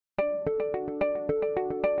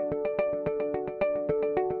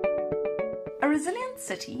resilient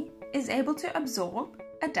city is able to absorb,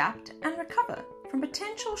 adapt, and recover from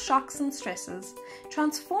potential shocks and stresses,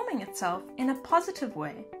 transforming itself in a positive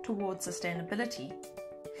way towards sustainability.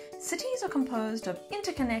 Cities are composed of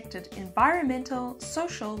interconnected environmental,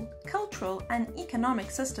 social, cultural, and economic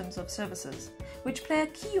systems of services, which play a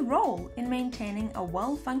key role in maintaining a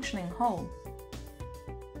well-functioning whole.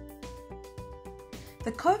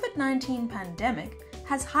 The COVID-19 pandemic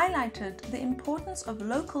has highlighted the importance of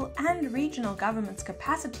local and regional governments'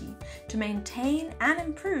 capacity to maintain and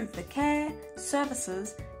improve the care,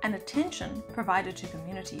 services, and attention provided to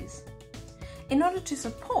communities. In order to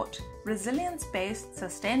support resilience-based,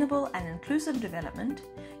 sustainable and inclusive development,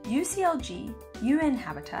 UCLG, UN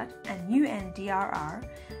Habitat and UNDRR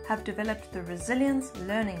have developed the Resilience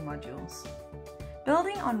Learning Modules.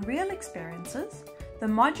 Building on real experiences, the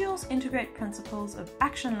modules integrate principles of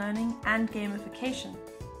action learning and gamification.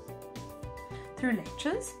 Through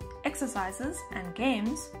lectures, exercises, and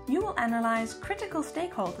games, you will analyze critical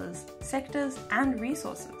stakeholders, sectors, and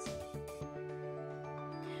resources.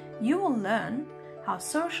 You will learn how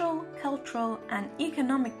social, cultural, and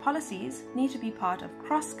economic policies need to be part of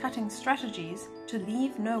cross-cutting strategies to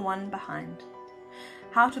leave no one behind.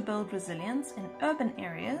 How to build resilience in urban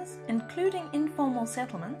areas, including informal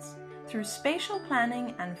settlements, through spatial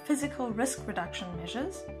planning and physical risk reduction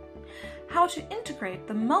measures. How to integrate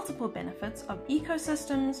the multiple benefits of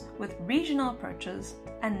ecosystems with regional approaches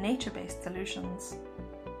and nature-based solutions.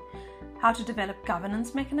 How to develop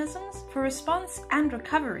governance mechanisms for response and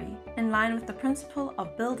recovery in line with the principle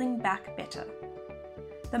of building back better.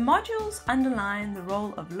 The modules underline the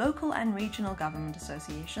role of local and regional government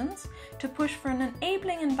associations to push for an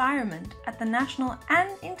enabling environment at the national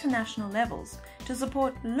and international levels to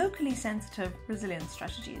support locally sensitive resilience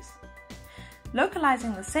strategies.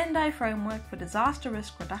 Localizing the SENDAI framework for disaster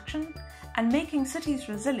risk reduction and making cities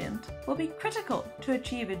resilient will be critical to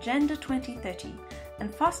achieve Agenda 2030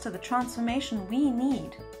 and foster the transformation we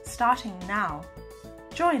need, starting now.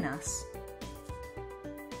 Join us.